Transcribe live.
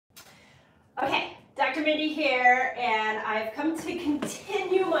Okay, Dr. Mindy here, and I've come to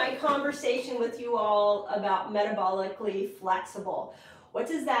continue my conversation with you all about metabolically flexible. What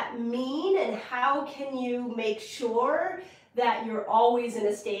does that mean, and how can you make sure that you're always in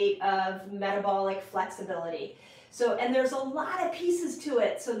a state of metabolic flexibility? And there's a lot of pieces to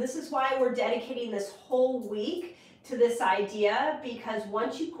it, so this is why we're dedicating this whole week to this idea, because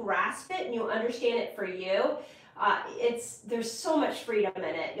once you grasp it and you understand it for you, there's so much freedom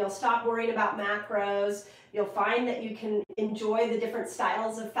in it. You'll stop worrying about macros. You'll find that you can enjoy the different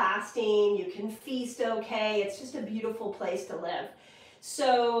styles of fasting. You can feast okay. It's just a beautiful place to live.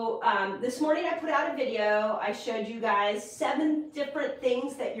 So this morning I put out a video. I showed you guys 7 different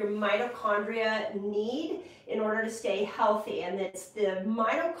things that your mitochondria need in order to stay healthy. And it's the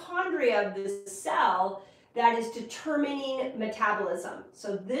mitochondria of the cell that is determining metabolism.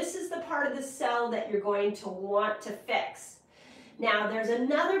 So this is the part of the cell that you're going to want to fix. Now there's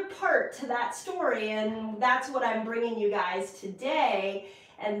another part to that story, and that's what I'm bringing you guys today,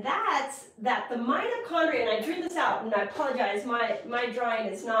 and that's that the mitochondria, and I drew this out, and I apologize, my drawing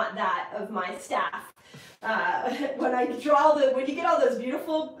is not that of my staff. When you get all those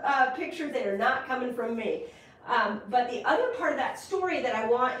beautiful pictures, they are not coming from me. But the other part of that story that I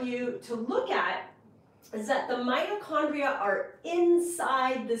want you to look at is that the mitochondria are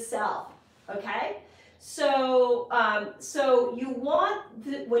inside the cell, okay? So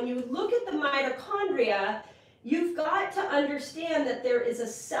when you look at the mitochondria, you've got to understand that there is a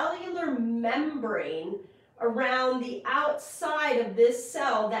cellular membrane around the outside of this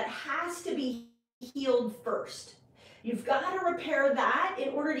cell that has to be healed first. You've got to repair that in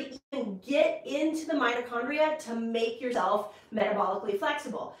order to even get into the mitochondria to make yourself metabolically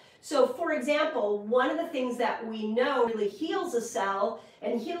flexible. So for example, one of the things that we know really heals a cell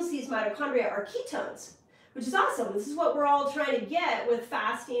and heals these mitochondria are ketones, which is awesome. This is what we're all trying to get with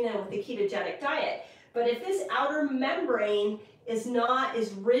fasting and with the ketogenic diet. But if this outer membrane is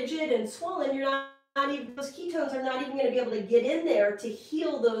rigid and swollen, those ketones are not even going to be able to get in there to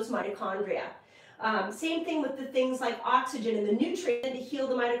heal those mitochondria. Same thing with the things like oxygen and the nutrients to heal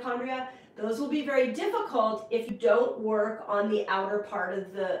the mitochondria. Those will be very difficult if you don't work on the outer part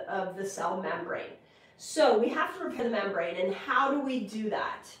of the cell membrane. So we have to repair the membrane, and how do we do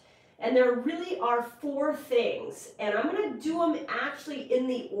that? And there really are 4 things, and I'm going to do them actually in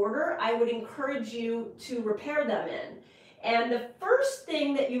the order I would encourage you to repair them in. And the first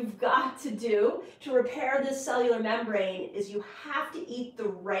thing that you've got to do to repair this cellular membrane is you have to eat the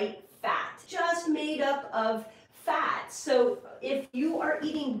right fat, just made up of fat. So if you are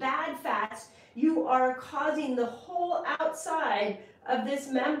eating bad fats, you are causing the whole outside of this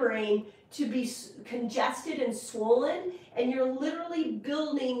membrane to be congested and swollen, and you're literally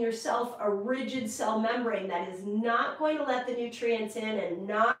building yourself a rigid cell membrane that is not going to let the nutrients in and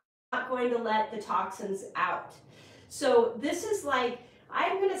not going to let the toxins out. So this is like,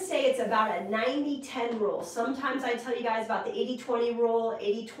 I'm going to say it's about a 90-10 rule. Sometimes I tell you guys about the 80-20 rule.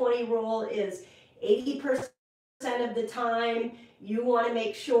 80-20 rule is 80% of the time you want to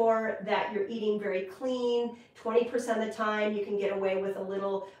make sure that you're eating very clean. 20% of the time you can get away with a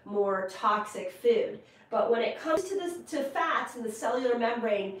little more toxic food. But when it comes to fats and the cellular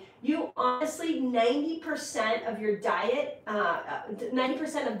membrane, you honestly, 90% of your diet,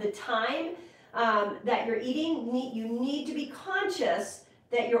 90% of the time that you're eating, you need to be conscious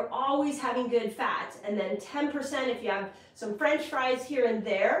that you're always having good fats. And then 10%, if you have some French fries here and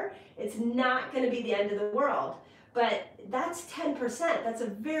there, it's not going to be the end of the world. But that's 10%. That's a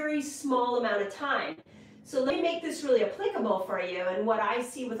very small amount of time. So let me make this really applicable for you. And what I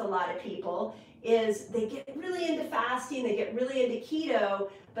see with a lot of people is they get really into fasting, they get really into keto,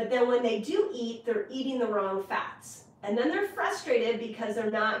 but then when they do eat, they're eating the wrong fats. And then they're frustrated because they're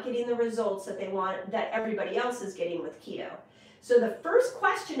not getting the results that they want, that everybody else is getting with keto. So the first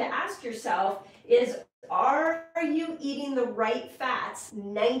question to ask yourself is, are you eating the right fats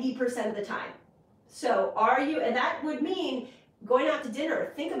 90% of the time? So are you, and that would mean going out to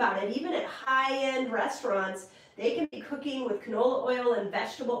dinner. Think about it, even at high-end restaurants, they can be cooking with canola oil and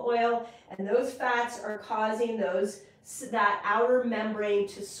vegetable oil, and those fats are causing that outer membrane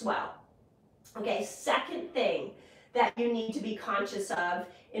to swell. Okay, second thing that you need to be conscious of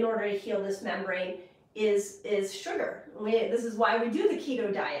in order to heal this membrane is sugar. This is why we do the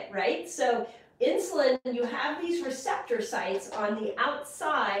keto diet, right? So insulin, you have these receptor sites on the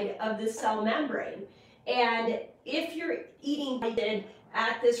outside of the cell membrane. And if you're eating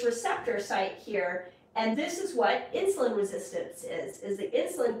at this receptor site here, and this is what insulin resistance is the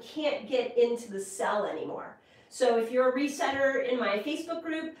insulin can't get into the cell anymore. So if you're a resetter in my Facebook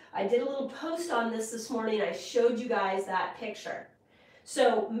group, I did a little post on this morning. I showed you guys that picture.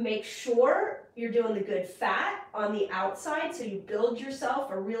 So make sure you're doing the good fat on the outside so you build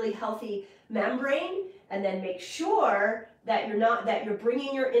yourself a really healthy membrane, and then make sure that you're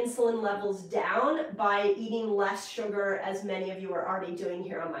bringing your insulin levels down by eating less sugar, as many of you are already doing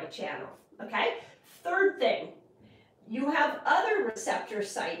here on my channel. Okay? Third thing, you have other receptor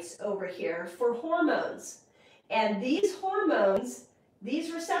sites over here for hormones. And these hormones,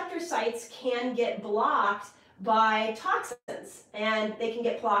 these receptor sites can get blocked by toxins, and they can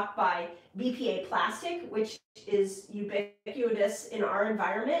get blocked by BPA plastic, which is ubiquitous in our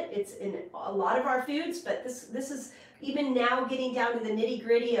environment. It's in a lot of our foods, but this is even now getting down to the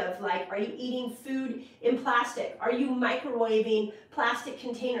nitty-gritty of, like, are you eating food in plastic? Are you microwaving plastic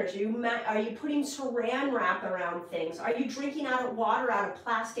containers? Are you putting saran wrap around things? Are you drinking water out of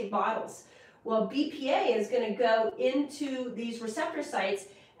plastic bottles? Well, BPA is going to go into these receptor sites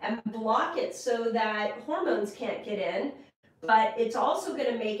and block it so that hormones can't get in, but it's also going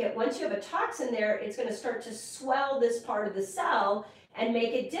to make it, once you have a toxin there, it's going to start to swell this part of the cell and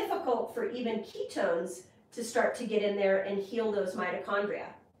make it difficult for even ketones to start to get in there and heal those mitochondria.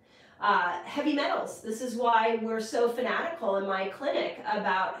 Heavy metals. This is why we're so fanatical in my clinic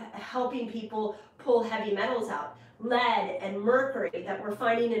about helping people pull heavy metals out. Lead and mercury that we're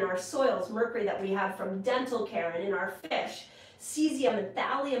finding in our soils, mercury that we have from dental care and in our fish, cesium and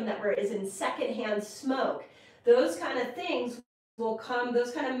thallium that is in secondhand smoke. Those kind of things will come,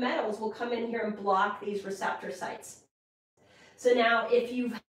 those kind of metals will come in here and block these receptor sites. So now if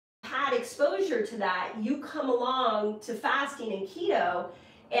you've had exposure to that, you come along to fasting and keto,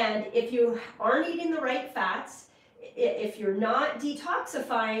 and if you aren't eating the right fats, if you're not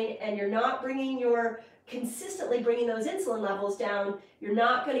detoxifying and you're not consistently bringing those insulin levels down, you're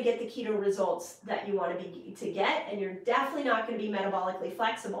not going to get the keto results that you want to get, and you're definitely not going to be metabolically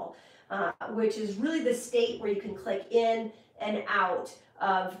flexible, which is really the state where you can click in and out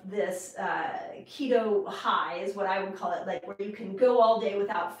of this keto high, is what I would call it, like where you can go all day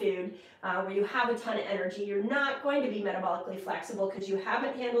without food, where you have a ton of energy. You're not going to be metabolically flexible because you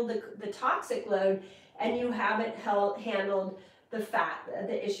haven't handled the toxic load, and you haven't handled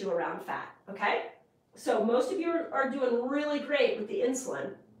the issue around fat, okay? So most of you are doing really great with the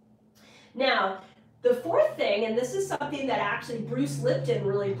insulin. Now, the fourth thing, and this is something that actually Bruce Lipton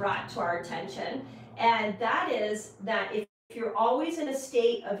really brought to our attention, and that is that if you're always in a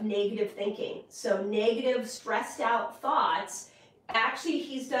state of negative thinking, so negative, stressed out thoughts, actually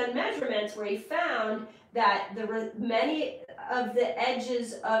he's done measurements where he found that many of the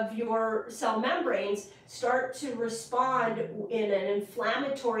edges of your cell membranes start to respond in an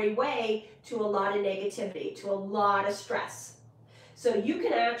inflammatory way to a lot of negativity, to a lot of stress. So you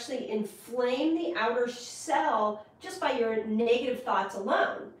can actually inflame the outer cell just by your negative thoughts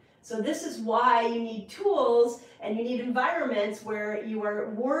alone. So this is why you need tools and you need environments where you are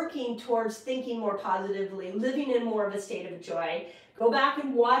working towards thinking more positively, living in more of a state of joy. Go back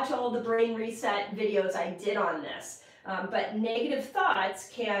and watch all the brain reset videos I did on this. But negative thoughts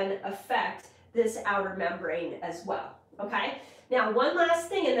can affect this outer membrane as well, okay? Now, one last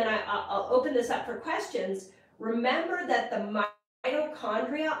thing, and then I'll open this up for questions. Remember that the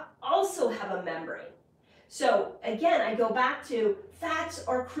mitochondria also have a membrane. So again, I go back to fats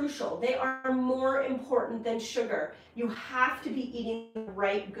are crucial. They are more important than sugar. You have to be eating the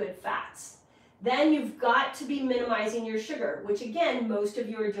right good fats. Then you've got to be minimizing your sugar, which again, most of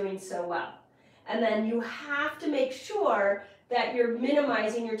you are doing so well. And then you have to make sure that you're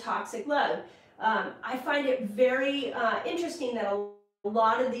minimizing your toxic load. I find it very interesting that a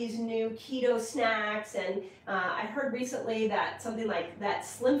lot of these new keto snacks, and I heard recently that something like that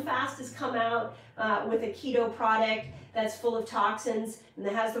Slim Fast has come out with a keto product that's full of toxins and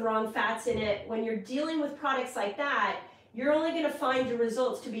that has the wrong fats in it. When you're dealing with products like that, you're only going to find your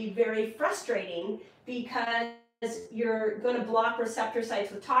results to be very frustrating because you're going to block receptor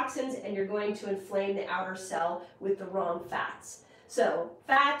sites with toxins and you're going to inflame the outer cell with the wrong fats. So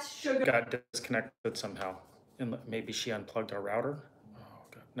fats, sugar. Got disconnected somehow. And maybe she unplugged our router. Oh,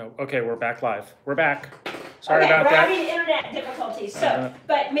 God. No. Okay, we're back live. We're back. Sorry about that. We're having internet difficulties. So,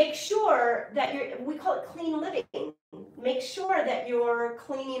 but make sure that we call it clean living. Make sure that you're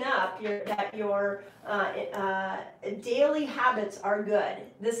cleaning up, that your daily habits are good.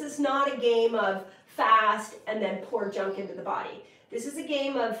 This is not a game of fast and then pour junk into the body. This is a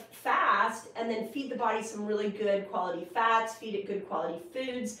game of fast and then feed the body some really good quality fats, feed it good quality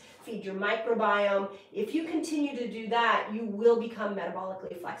foods, feed your microbiome. If you continue to do that, you will become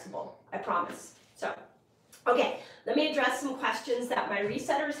metabolically flexible, I promise. So, okay, let me address some questions that my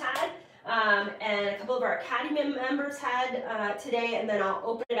resetters had and a couple of our Academy members had today, and then I'll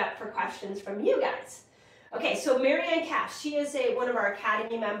open it up for questions from you guys. Okay, so Marianne Cash, she is one of our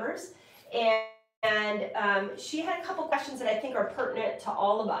Academy members, and she had a couple questions that I think are pertinent to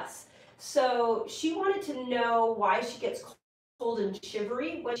all of us. So she wanted to know why she gets cold and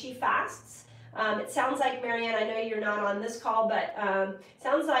shivery when she fasts. It sounds like, Marianne, I know you're not on this call, but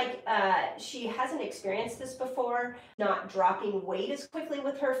sounds like she hasn't experienced this before, not dropping weight as quickly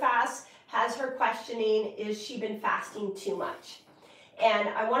with her fast, has her questioning, is she been fasting too much? And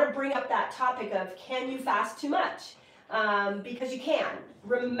I want to bring up that topic of, can you fast too much? Because you can.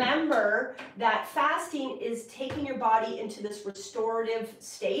 Remember that fasting is taking your body into this restorative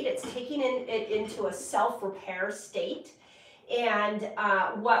state. It's taking it into a self-repair state. And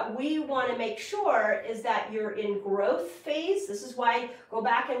what we want to make sure is that you're in growth phase. This is why go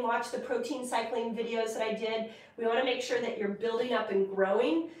back and watch the protein cycling videos that I did. We want to make sure that you're building up and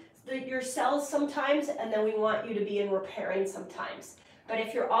growing your cells sometimes, and then we want you to be in repairing sometimes. But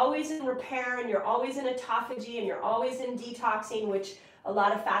if you're always in repair and you're always in autophagy and you're always in detoxing, which a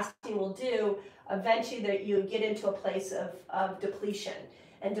lot of fasting will do, eventually that you get into a place of depletion.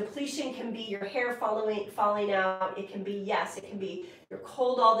 And depletion can be your hair falling out. It can be, yes, it can be you're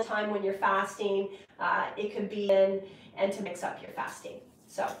cold all the time when you're fasting. It could be and to mix up your fasting.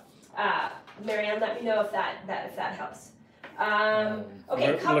 So, Marianne, let me know if that helps. Okay,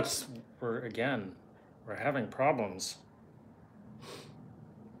 we're having problems.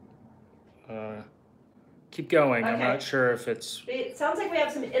 Keep going. Okay. I'm not sure if it's... It sounds like we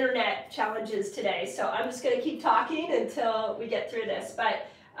have some internet challenges today, so I'm just going to keep talking until we get through this. But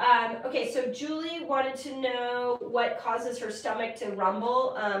okay, so Julie wanted to know what causes her stomach to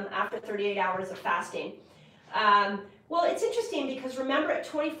rumble after 38 hours of fasting. Well, it's interesting because remember at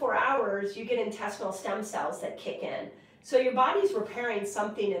 24 hours, you get intestinal stem cells that kick in. So your body's repairing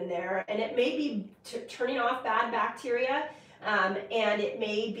something in there, and it may be turning off bad bacteria, and it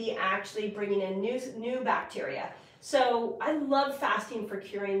may be actually bringing in new bacteria. So I love fasting for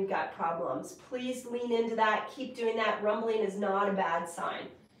curing gut problems. Please lean into that. Keep doing that. Rumbling is not a bad sign.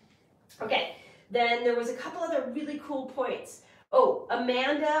 Okay, then there was a couple other really cool points. Oh,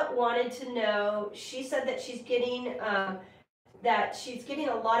 Amanda wanted to know, she said that she's getting a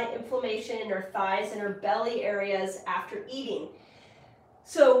lot of inflammation in her thighs and her belly areas after eating.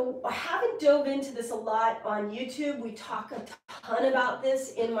 So I haven't dove into this a lot on YouTube. We talk a ton about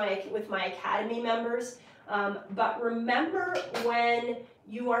this with my Academy members. But remember, when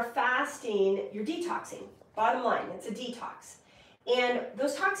you are fasting, you're detoxing. Bottom line, it's a detox. And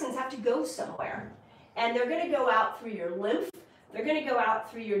those toxins have to go somewhere. And they're going to go out through your lymph. They're going to go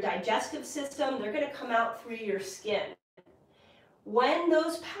out through your digestive system. They're going to come out through your skin. When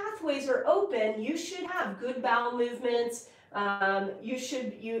those pathways are open, you should have good bowel movements. You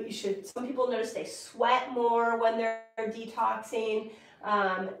should, some people notice they sweat more when they're detoxing,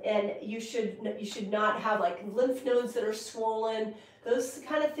 and you should not have like lymph nodes that are swollen. Those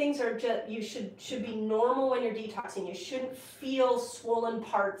kind of things are should be normal when you're detoxing. You shouldn't feel swollen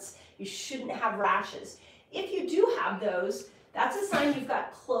parts. You shouldn't have rashes. If you do have those, that's a sign you've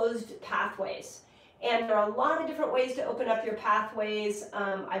got closed pathways. And there are a lot of different ways to open up your pathways.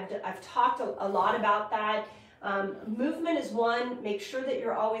 I've talked a lot about that. Movement is one. Make sure that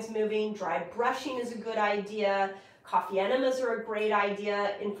you're always moving. Dry brushing is a good idea. Coffee enemas are a great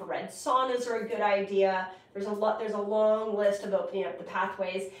idea. Infrared saunas are a good idea. There's a long list of opening up the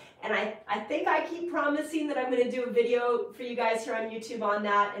pathways. And I think I keep promising that I'm going to do a video for you guys here on YouTube on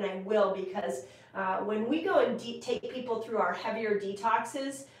that, and I will, because when we go and take people through our heavier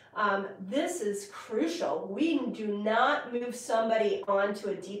detoxes, this is crucial. We do not move somebody onto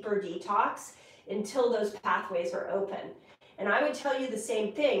a deeper detox until those pathways are open. And I would tell you the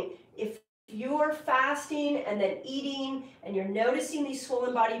same thing. If you're fasting and then eating and you're noticing these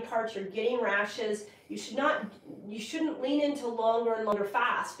swollen body parts, you're getting rashes, you shouldn't lean into longer and longer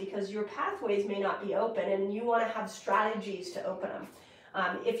fasts, because your pathways may not be open, and you want to have strategies to open them.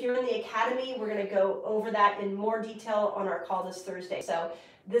 If you're in the Academy, we're going to go over that in more detail on our call this Thursday. So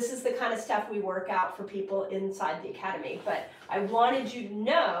this is the kind of stuff we work out for people inside the Academy. But I wanted you to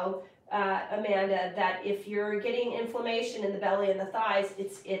know, Amanda, that if you're getting inflammation in the belly and the thighs,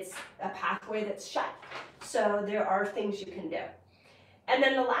 it's a pathway that's shut. So there are things you can do. And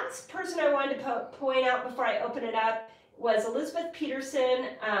then the last person I wanted to point out before I open it up was Elizabeth Peterson.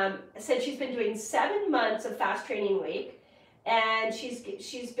 Said she's been doing 7 months of fast training week, and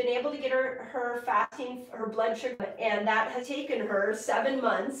she's been able to get her fasting, her blood sugar, and that has taken her 7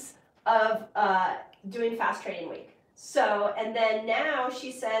 months of doing fast training week. So, and then now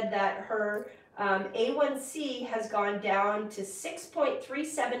she said that her A1C has gone down to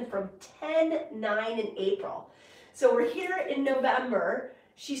 6.37 from 10.9 in April. So we're here in November.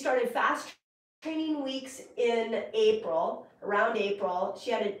 She started fast training weeks in April, around April,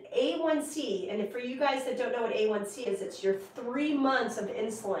 she had an A1C, and for you guys that don't know what A1C is, it's your 3 months of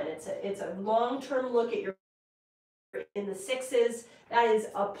insulin. It's a long-term look at your in the sixes. That is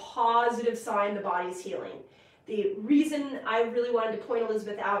a positive sign the body's healing. The reason I really wanted to point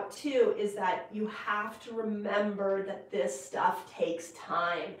Elizabeth out too is that you have to remember that this stuff takes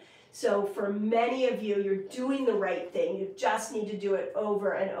time. So for many of you, you're doing the right thing. You just need to do it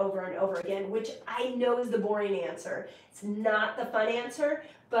over and over and over again, which I know is the boring answer. It's not the fun answer,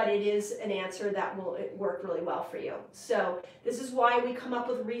 but it is an answer that will work really well for you. So this is why we come up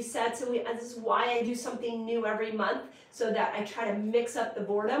with resets, and this is why I do something new every month, so that I try to mix up the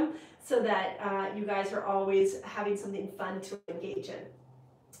boredom, so that you guys are always having something fun to engage in.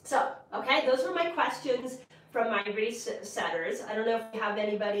 So, okay, those were my questions from my resetters. I don't know if you have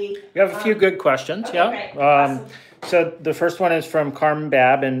anybody. We have a few good questions, okay, yeah. Great. Awesome. So the first one is from Carmen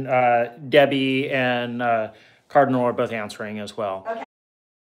Babb, and Debbie and Cardinal are both answering as well. Okay.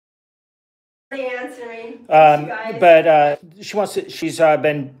 Answering. But she wants to, she's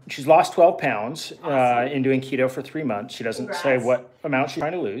lost 12 pounds Awesome. in doing keto for 3 months. She doesn't Congrats. say what amount she's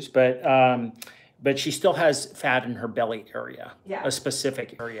trying to lose, but she still has fat in her belly area, Yeah. a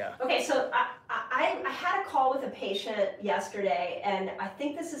specific area. Okay, so I had a call with a patient yesterday, and I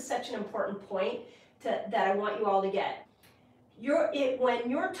think this is such an important point that I want you all to get. When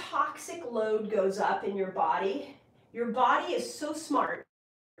your toxic load goes up in your body is so smart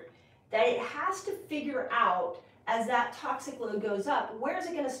that it has to figure out, as that toxic load goes up, where is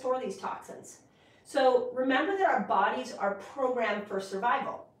it going to store these toxins? So remember that our bodies are programmed for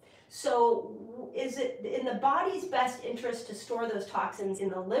survival. So is it in the body's best interest to store those toxins in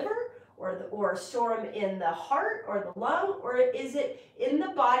the liver, or store them in the heart or the lung, or is it in the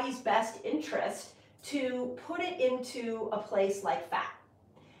body's best interest to put it into a place like fat?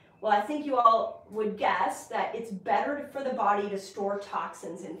 Well, I think you all would guess that it's better for the body to store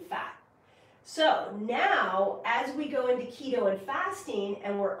toxins in fat. So now, as we go into keto and fasting,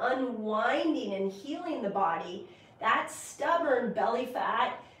 and we're unwinding and healing the body, that stubborn belly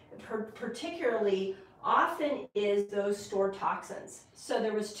fat, particularly, often is those stored toxins. So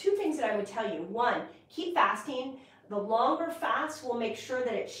there was 2 things that I would tell you. 1, keep fasting. The longer fast will make sure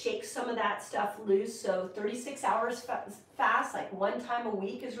that it shakes some of that stuff loose. So 36 hours fast, like 1 time a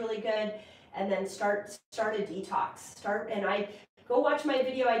week, is really good. And then start a detox. Go watch my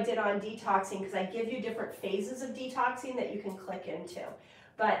video I did on detoxing, because I give you different phases of detoxing that you can click into.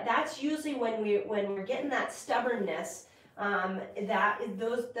 But that's usually when we're getting that stubbornness.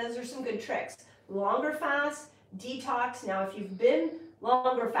 Those are some good tricks. Longer fast, detox. Now, if you've been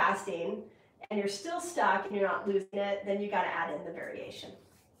longer fasting and you're still stuck and you're not losing it, then you got to add in the variation.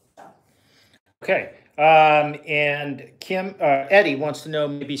 So. Okay, and Eddie wants to know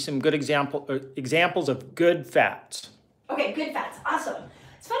maybe some good examples of good fats. Okay, good fats, awesome.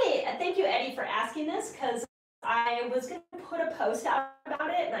 It's funny, thank you, Eddie, for asking this, because I was going to put a post out about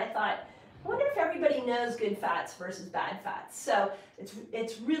it, and I thought, I wonder if everybody knows good fats versus bad fats. So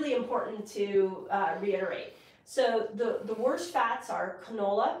it's really important to reiterate. So the worst fats are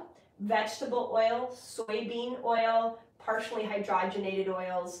canola, vegetable oil, soybean oil, partially hydrogenated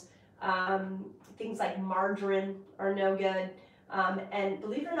oils, things like margarine are no good, and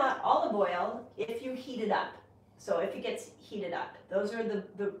believe it or not, olive oil if you heat it up. So if it gets heated up, those are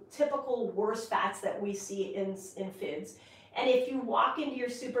the typical worst fats that we see in foods. And if you walk into your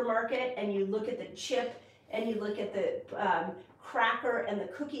supermarket and you look at the chip and you look at the cracker and the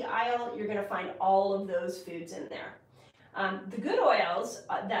cookie aisle, you're going to find all of those foods in there. The good oils,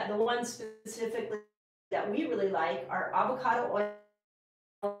 the ones specifically that we really like, are avocado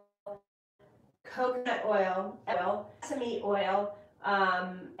oil, coconut oil, sesame oil,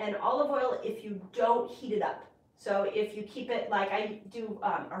 and olive oil if you don't heat it up. So if you keep it, like I do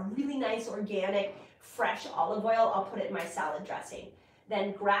a really nice organic fresh olive oil, I'll put it in my salad dressing.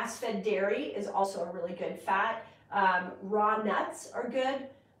 Then grass-fed dairy is also a really good fat. Raw nuts are good.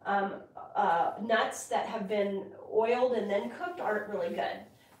 Nuts that have been oiled and then cooked aren't really good.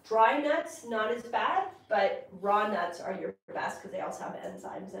 Dry nuts, not as bad, but raw nuts are your best because they also have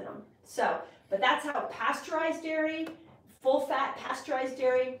enzymes in them. So, but that's how pasteurized dairy, full fat pasteurized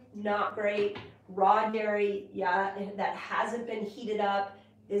dairy, not great. Raw dairy, yeah, that hasn't been heated up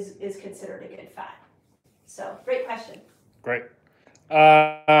is considered a good fat. So, great question. Great.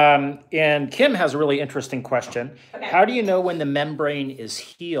 And Kim has a really interesting question. Okay. How do you know when the membrane is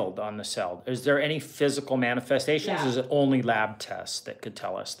healed on the cell? Is there any physical manifestations? Yeah. Is it only lab tests that could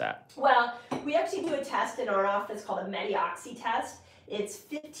tell us that? Well, we actually do a test in our office called a Medioxy test. It's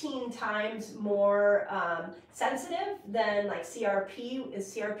 15 times more sensitive than like CRP.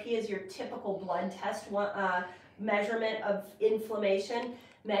 CRP is your typical blood test measurement of inflammation.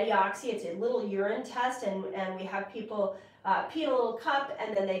 Medioxy, it's a little urine test, and we have people pee in a little cup,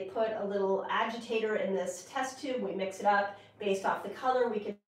 and then they put a little agitator in this test tube. We mix it up. Based off the color, we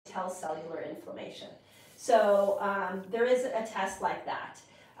can tell cellular inflammation. So there is a test like that.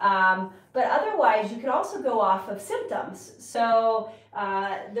 But otherwise, you can also go off of symptoms. So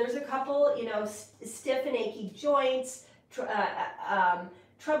there's a couple, stiff and achy joints,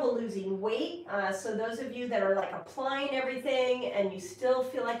 trouble losing weight. So those of you that are like applying everything and you still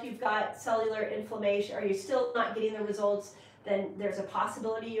feel like you've got cellular inflammation, or you're still not getting the results, then there's a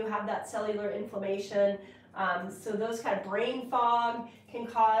possibility you have that cellular inflammation. So those kind of brain fog can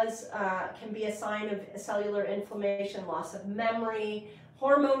be a sign of cellular inflammation, loss of memory.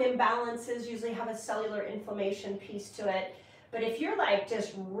 Hormone imbalances usually have a cellular inflammation piece to it. But if you're like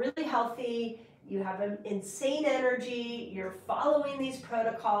just really healthy, you have an insane energy, you're following these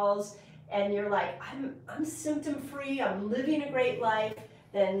protocols, and you're like, I'm symptom free, I'm living a great life,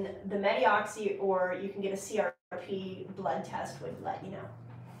 then the Medioxy, or you can get a CRP blood test, would let you know.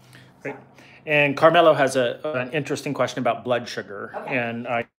 Great. And Carmelo has an interesting question about blood sugar and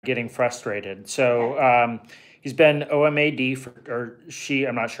getting frustrated. So he's been OMAD or she,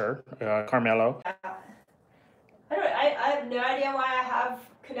 I'm not sure, Carmelo. I have no idea why I have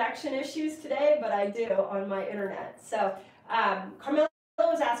connection issues today, but I do on my internet. So Carmelo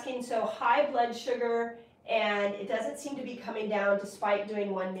was asking, so high blood sugar, and it doesn't seem to be coming down despite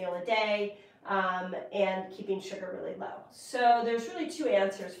doing 1 meal a day. And keeping sugar really low. So there's really two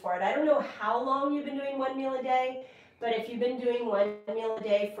answers for it. I don't know how long you've been doing 1 meal a day, but if you've been doing 1 meal a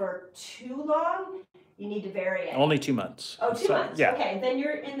day for too long, you need to vary it. Only 2 months. Oh, 2 months. Yeah. Okay, then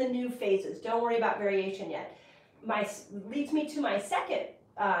you're in the new phases. Don't worry about variation yet. Leads me to my second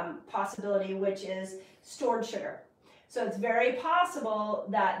possibility, which is stored sugar. So it's very possible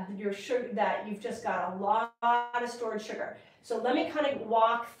that you've just got a lot of stored sugar. So let me kind of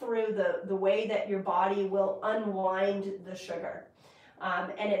walk through the way that your body will unwind the sugar.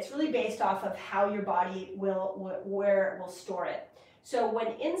 And it's really based off of how your body where it will store it. So when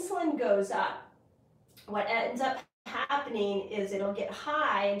insulin goes up, what ends up happening is it'll get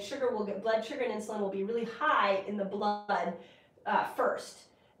high, and blood sugar and insulin will be really high in the blood first.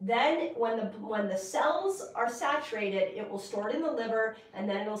 Then when the cells are saturated, it will store it in the liver, and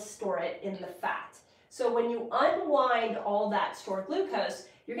then it'll store it in the fat. So when you unwind all that stored glucose,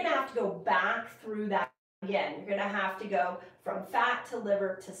 you're going to have to go back through that again. You're going to have to go from fat to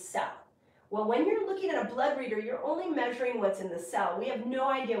liver to cell. Well, when you're looking at a blood reader, you're only measuring what's in the cell. We have no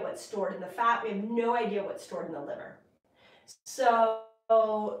idea what's stored in the fat. We have no idea what's stored in the liver. So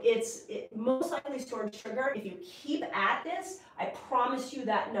it's most likely stored sugar. If you keep at this, I promise you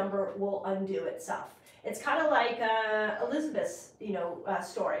that number will undo itself. It's kind of like Elizabeth's,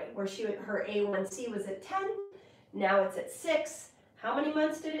 story, where her A1C was at 10, now it's at 6. How many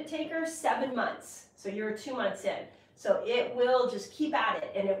months did it take her? 7 months. So you're 2 months in. So it will just keep at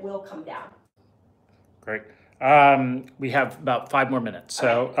it, and it will come down. Great. We have about 5 more minutes.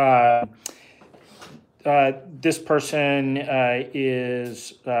 So this person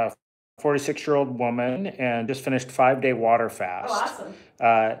is a 46-year-old woman and just finished 5-day water fast. Oh, awesome.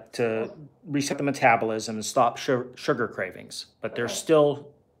 To reset the metabolism and stop sugar cravings, but they're still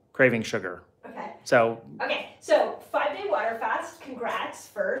craving sugar. Okay. So 5-day water fast, congrats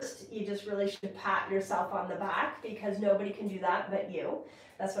first. You just really should pat yourself on the back, because nobody can do that but you.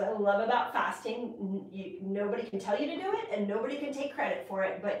 That's what I love about fasting. Nobody can tell you to do it, and nobody can take credit for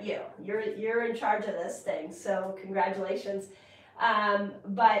it but you. You're in charge of this thing, so congratulations.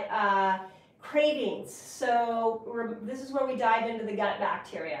 Cravings. So this is where we dive into the gut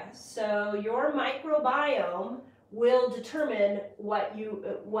bacteria. So your microbiome will determine what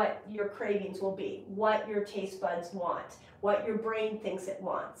your cravings will be, what your taste buds want, what your brain thinks it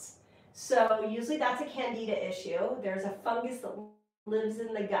wants. So usually that's a candida issue. There's a fungus that lives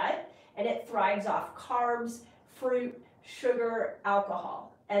in the gut, and it thrives off carbs, fruit, sugar,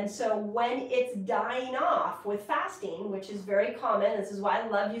 alcohol. And so when it's dying off with fasting, which is very common, this is why I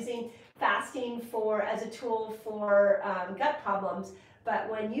love using fasting as a tool for gut problems, but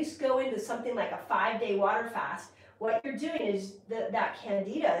when you go into something like a 5-day water fast, what you're doing is that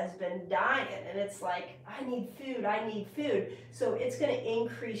candida has been dying, and it's like, I need food. So it's going to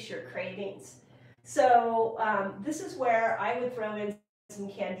increase your cravings. So this is where I would throw in some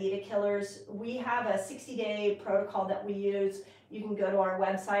candida killers. We have a 60-day protocol that we use. You can go to our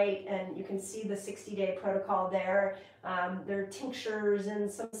website and you can see the 60-day protocol there. There are tinctures and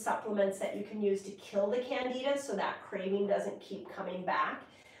some supplements that you can use to kill the candida so that craving doesn't keep coming back.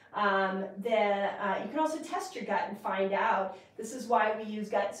 You can also test your gut and find out. This is why we use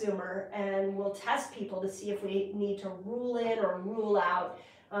Gut Zoomer, and we'll test people to see if we need to rule in or rule out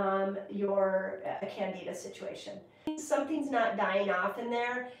your candida situation. Something's not dying off in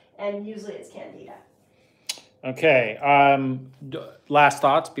there, and usually it's candida. Okay. Last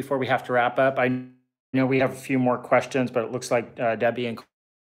thoughts before we have to wrap up. I know we have a few more questions, but it looks like Debbie and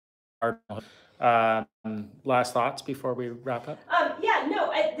last thoughts before we wrap up. Yeah,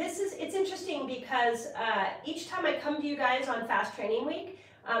 no, it's interesting because each time I come to you guys on Fast Training Week,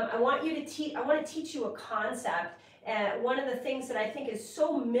 I want to teach you a concept. One of the things that I think is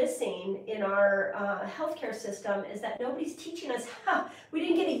so missing in our healthcare system is that nobody's teaching us how. We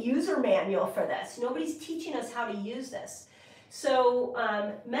didn't get a user manual for this. Nobody's teaching us how to use this. So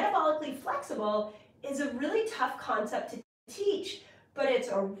metabolically flexible is a really tough concept to teach, but it's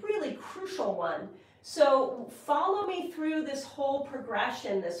a really crucial one. So follow me through this whole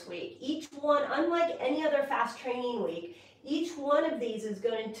progression this week. Each one, unlike any other Fast Training Week, each one of these is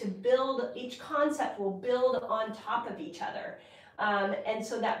going to build, each concept will build on top of each other. And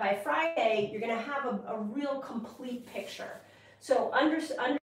so that by Friday, you're going to have a real complete picture. So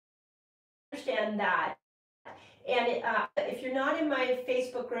understand that. And if you're not in my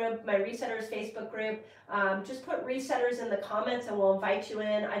Facebook group, my Resetters Facebook group, just put Resetters in the comments and we'll invite you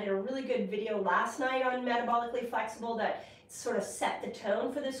in. I did a really good video last night on Metabolically Flexible that sort of set the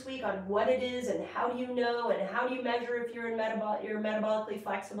tone for this week on what it is and how do you know and how do you measure if you're metabolically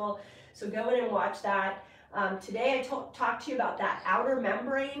flexible. So go in and watch that. Today I talked to you about that outer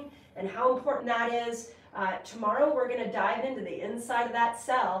membrane and how important that is. Tomorrow we're going to dive into the inside of that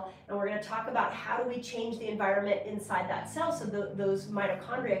cell and we're going to talk about how do we change the environment inside that cell so those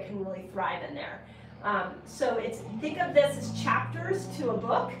mitochondria can really thrive in there. So think of this as chapters to a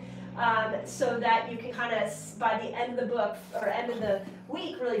book. So that you can kind of, by the end of the book or end of the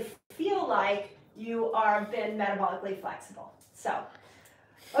week, really feel like you are been metabolically flexible. So,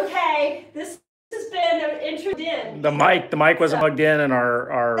 okay, this has been an intro in. The mic wasn't plugged in, and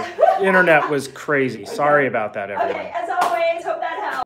our internet was crazy. Okay. Sorry about that, everyone. Okay, as always, hope that helps.